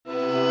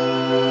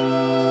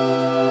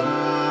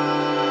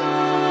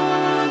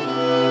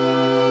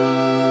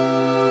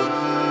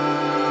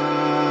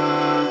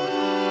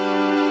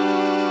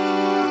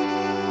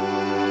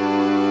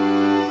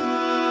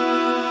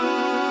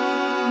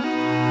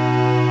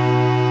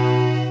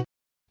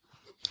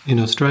In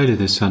Australia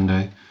this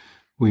Sunday,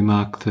 we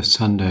mark the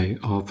Sunday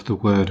of the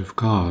Word of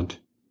God.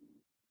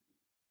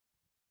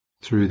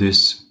 Through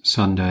this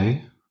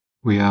Sunday,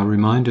 we are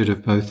reminded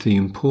of both the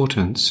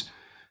importance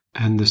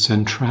and the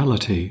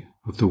centrality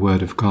of the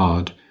Word of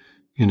God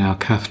in our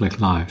Catholic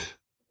life.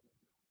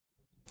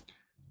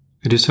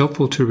 It is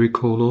helpful to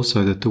recall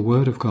also that the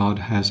Word of God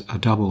has a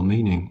double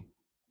meaning.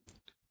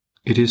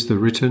 It is the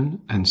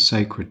written and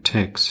sacred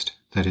text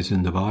that is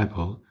in the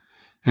Bible,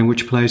 and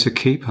which plays a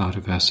key part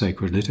of our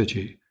sacred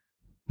liturgy,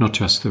 not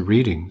just the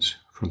readings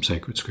from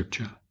sacred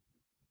scripture.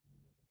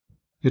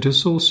 It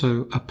is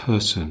also a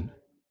person,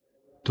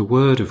 the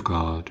Word of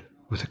God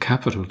with a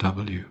capital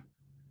W,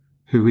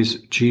 who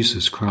is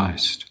Jesus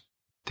Christ,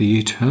 the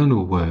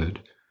eternal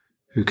Word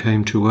who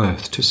came to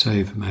earth to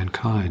save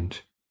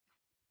mankind.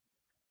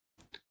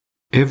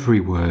 Every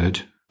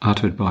word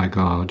uttered by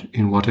God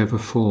in whatever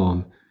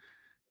form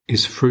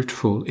is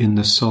fruitful in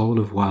the soul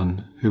of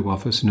one who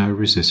offers no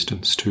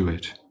resistance to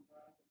it.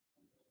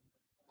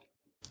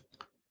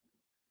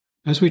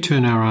 As we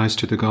turn our eyes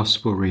to the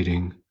Gospel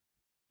reading,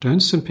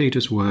 don't St.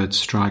 Peter's words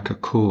strike a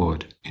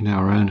chord in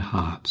our own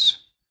hearts?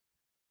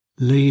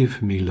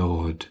 Leave me,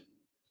 Lord,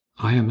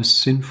 I am a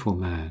sinful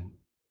man.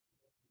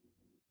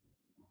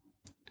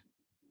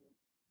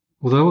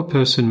 Although a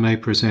person may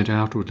present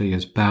outwardly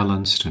as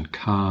balanced and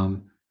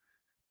calm,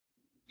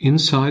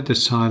 inside the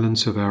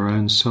silence of our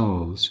own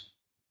souls,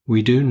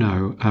 we do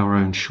know our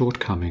own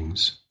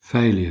shortcomings,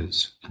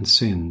 failures, and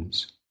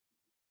sins.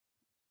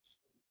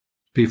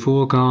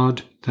 Before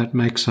God, that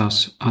makes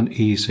us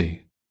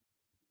uneasy,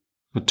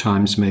 at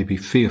times maybe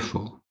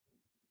fearful,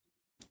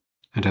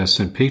 and as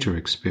St. Peter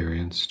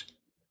experienced,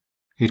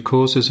 it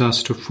causes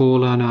us to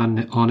fall on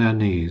our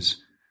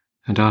knees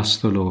and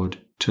ask the Lord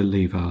to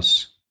leave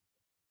us.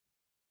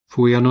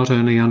 For we are not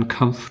only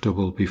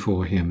uncomfortable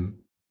before Him,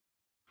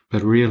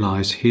 but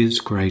realize His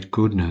great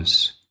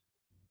goodness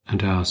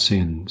and our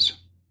sins.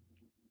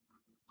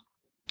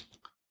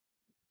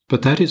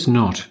 But that is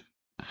not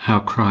how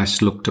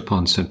Christ looked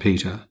upon St.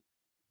 Peter,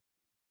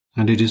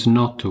 and it is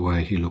not the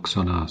way He looks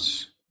on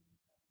us.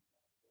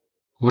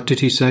 What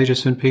did He say to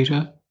St.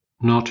 Peter?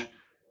 Not,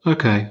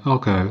 "Okay, I'll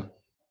go,"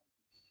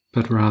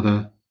 but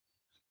rather,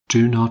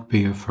 "Do not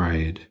be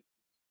afraid.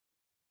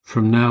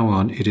 From now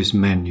on it is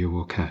men you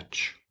will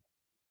catch."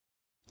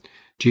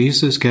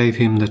 Jesus gave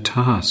him the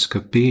task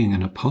of being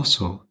an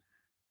apostle,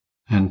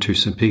 and to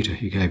St. Peter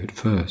He gave it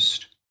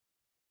first.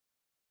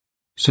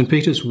 St.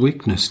 Peter's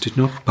weakness did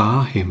not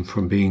bar him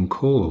from being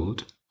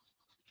called,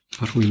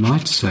 but we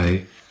might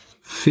say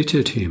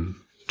fitted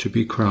him to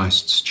be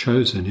Christ's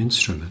chosen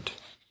instrument.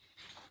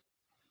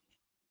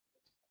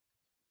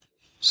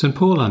 St.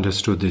 Paul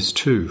understood this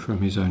too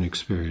from his own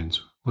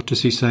experience. What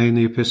does he say in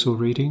the epistle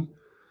reading?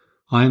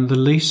 "I am the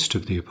least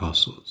of the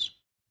apostles.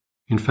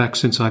 In fact,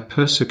 since I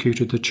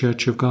persecuted the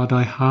church of God,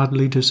 I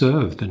hardly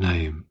deserve the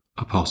name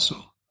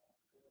apostle.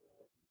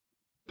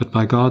 But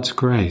by God's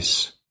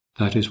grace,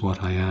 that is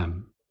what I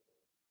am."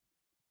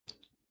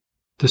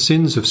 The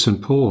sins of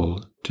St.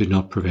 Paul did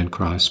not prevent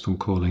Christ from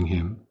calling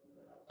him,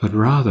 but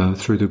rather,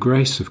 through the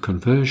grace of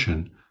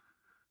conversion,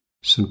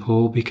 St.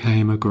 Paul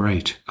became a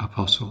great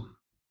apostle.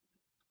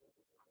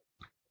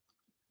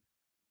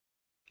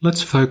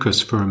 Let's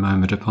focus for a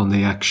moment upon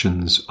the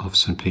actions of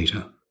St.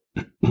 Peter.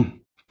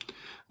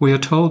 We are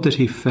told that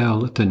he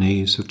fell at the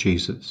knees of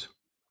Jesus.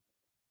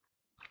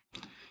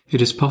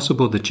 It is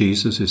possible that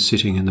Jesus is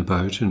sitting in the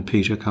boat and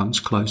Peter comes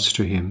close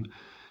to him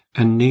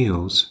and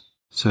kneels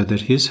so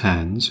that his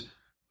hands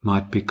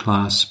might be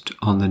clasped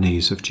on the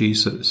knees of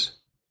Jesus.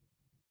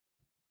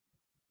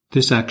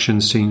 This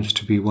action seems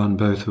to be one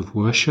both of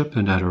worship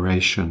and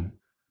adoration,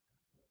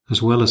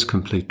 as well as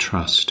complete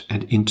trust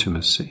and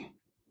intimacy.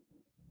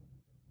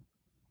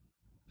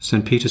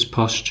 St. Peter's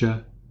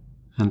posture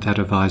and that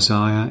of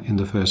Isaiah in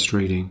the first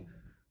reading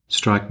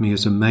strike me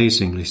as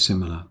amazingly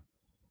similar.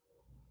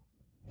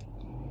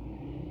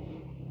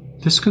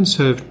 This can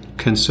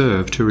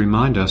serve to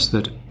remind us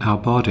that our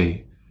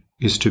body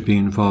is to be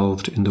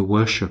involved in the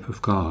worship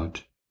of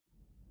God.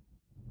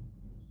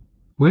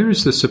 Where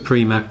is the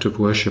supreme act of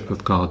worship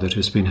of God that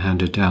has been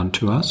handed down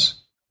to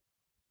us?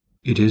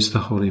 It is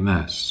the Holy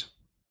Mass.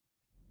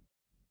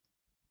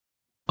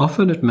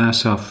 Often at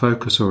Mass our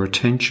focus or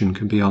attention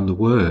can be on the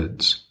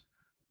words,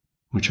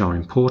 which are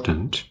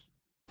important,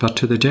 but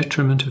to the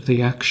detriment of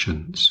the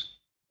actions.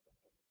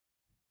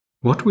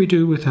 What we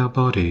do with our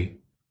body,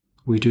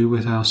 we do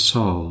with our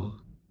soul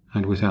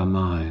and with our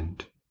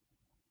mind.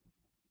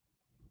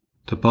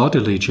 The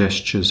bodily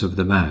gestures of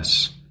the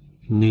Mass,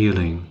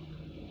 kneeling,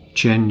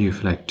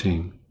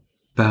 genuflecting,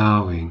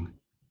 bowing,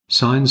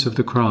 signs of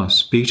the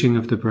cross, beating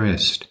of the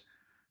breast,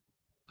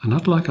 are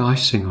not like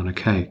icing on a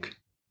cake.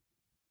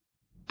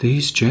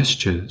 These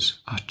gestures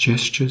are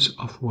gestures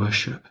of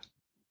worship.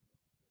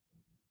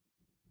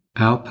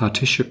 Our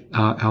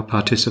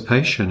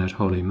participation at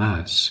Holy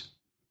Mass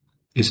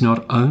is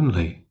not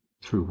only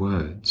through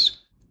words,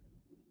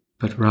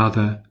 but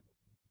rather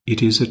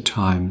it is at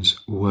times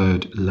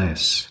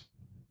wordless.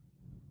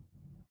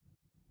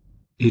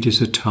 It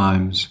is at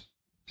times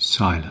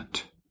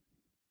silent.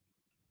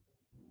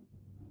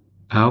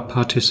 Our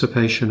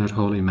participation at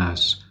Holy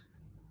Mass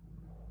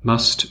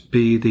must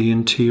be the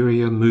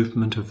interior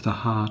movement of the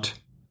heart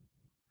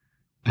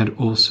and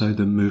also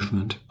the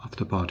movement of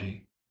the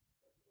body.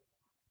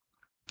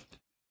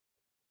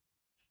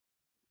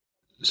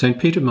 St.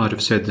 Peter might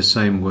have said the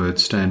same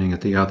words standing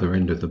at the other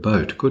end of the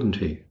boat, couldn't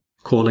he?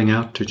 Calling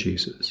out to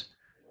Jesus.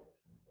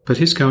 But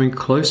his going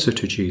closer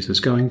to Jesus,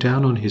 going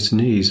down on his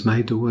knees,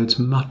 made the words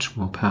much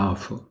more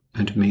powerful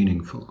and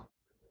meaningful.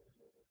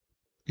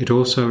 It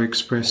also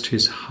expressed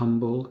his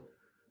humble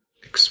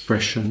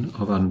expression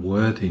of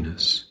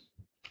unworthiness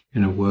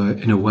in a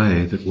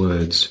way that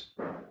words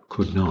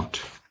could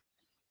not.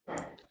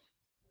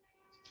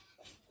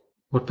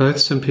 What both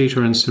St.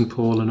 Peter and St.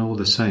 Paul and all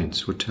the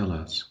saints would tell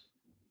us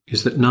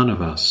is that none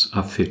of us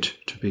are fit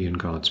to be in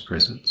God's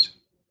presence.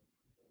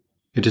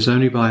 It is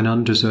only by an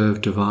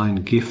undeserved divine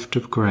gift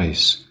of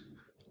grace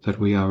that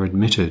we are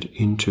admitted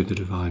into the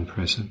divine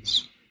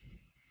presence.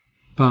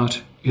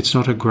 But it's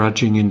not a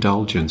grudging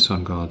indulgence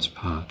on God's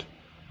part.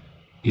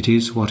 It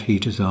is what he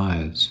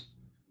desires.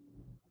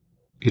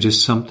 It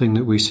is something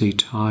that we see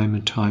time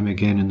and time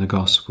again in the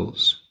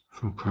Gospels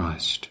from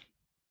Christ.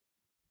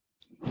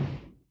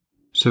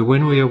 So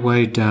when we are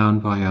weighed down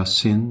by our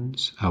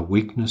sins, our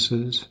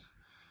weaknesses,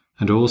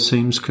 and all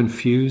seems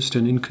confused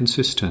and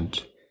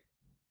inconsistent,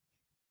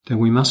 then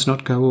we must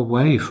not go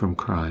away from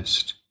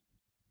Christ.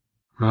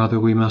 Rather,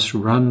 we must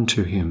run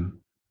to him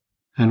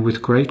and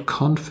with great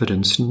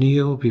confidence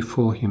kneel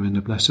before him in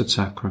the Blessed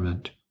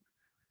Sacrament,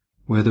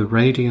 where the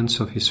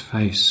radiance of his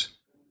face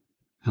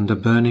and the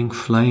burning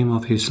flame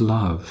of his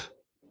love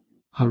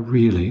are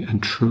really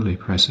and truly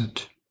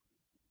present.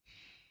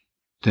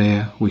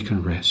 There we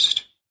can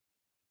rest.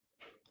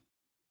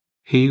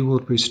 He will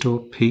restore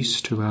peace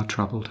to our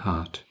troubled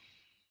heart.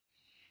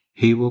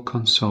 He will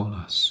console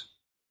us.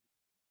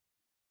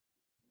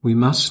 We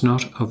must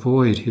not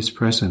avoid his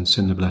presence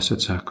in the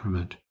Blessed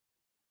Sacrament,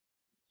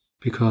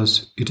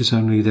 because it is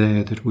only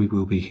there that we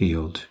will be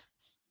healed.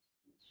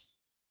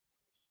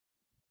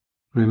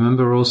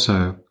 Remember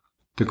also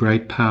the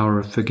great power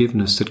of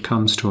forgiveness that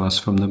comes to us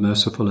from the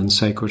merciful and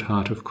sacred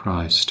heart of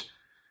Christ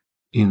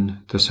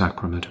in the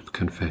sacrament of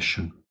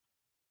confession.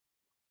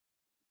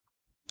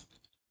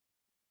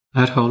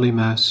 At Holy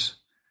Mass,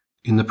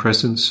 in the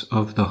presence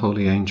of the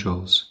holy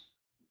angels,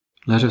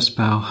 let us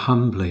bow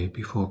humbly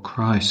before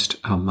Christ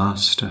our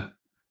Master,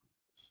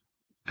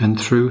 and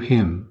through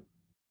him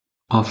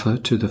offer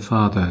to the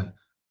Father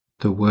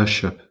the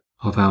worship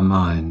of our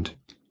mind,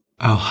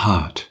 our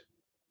heart,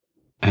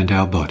 and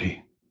our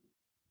body.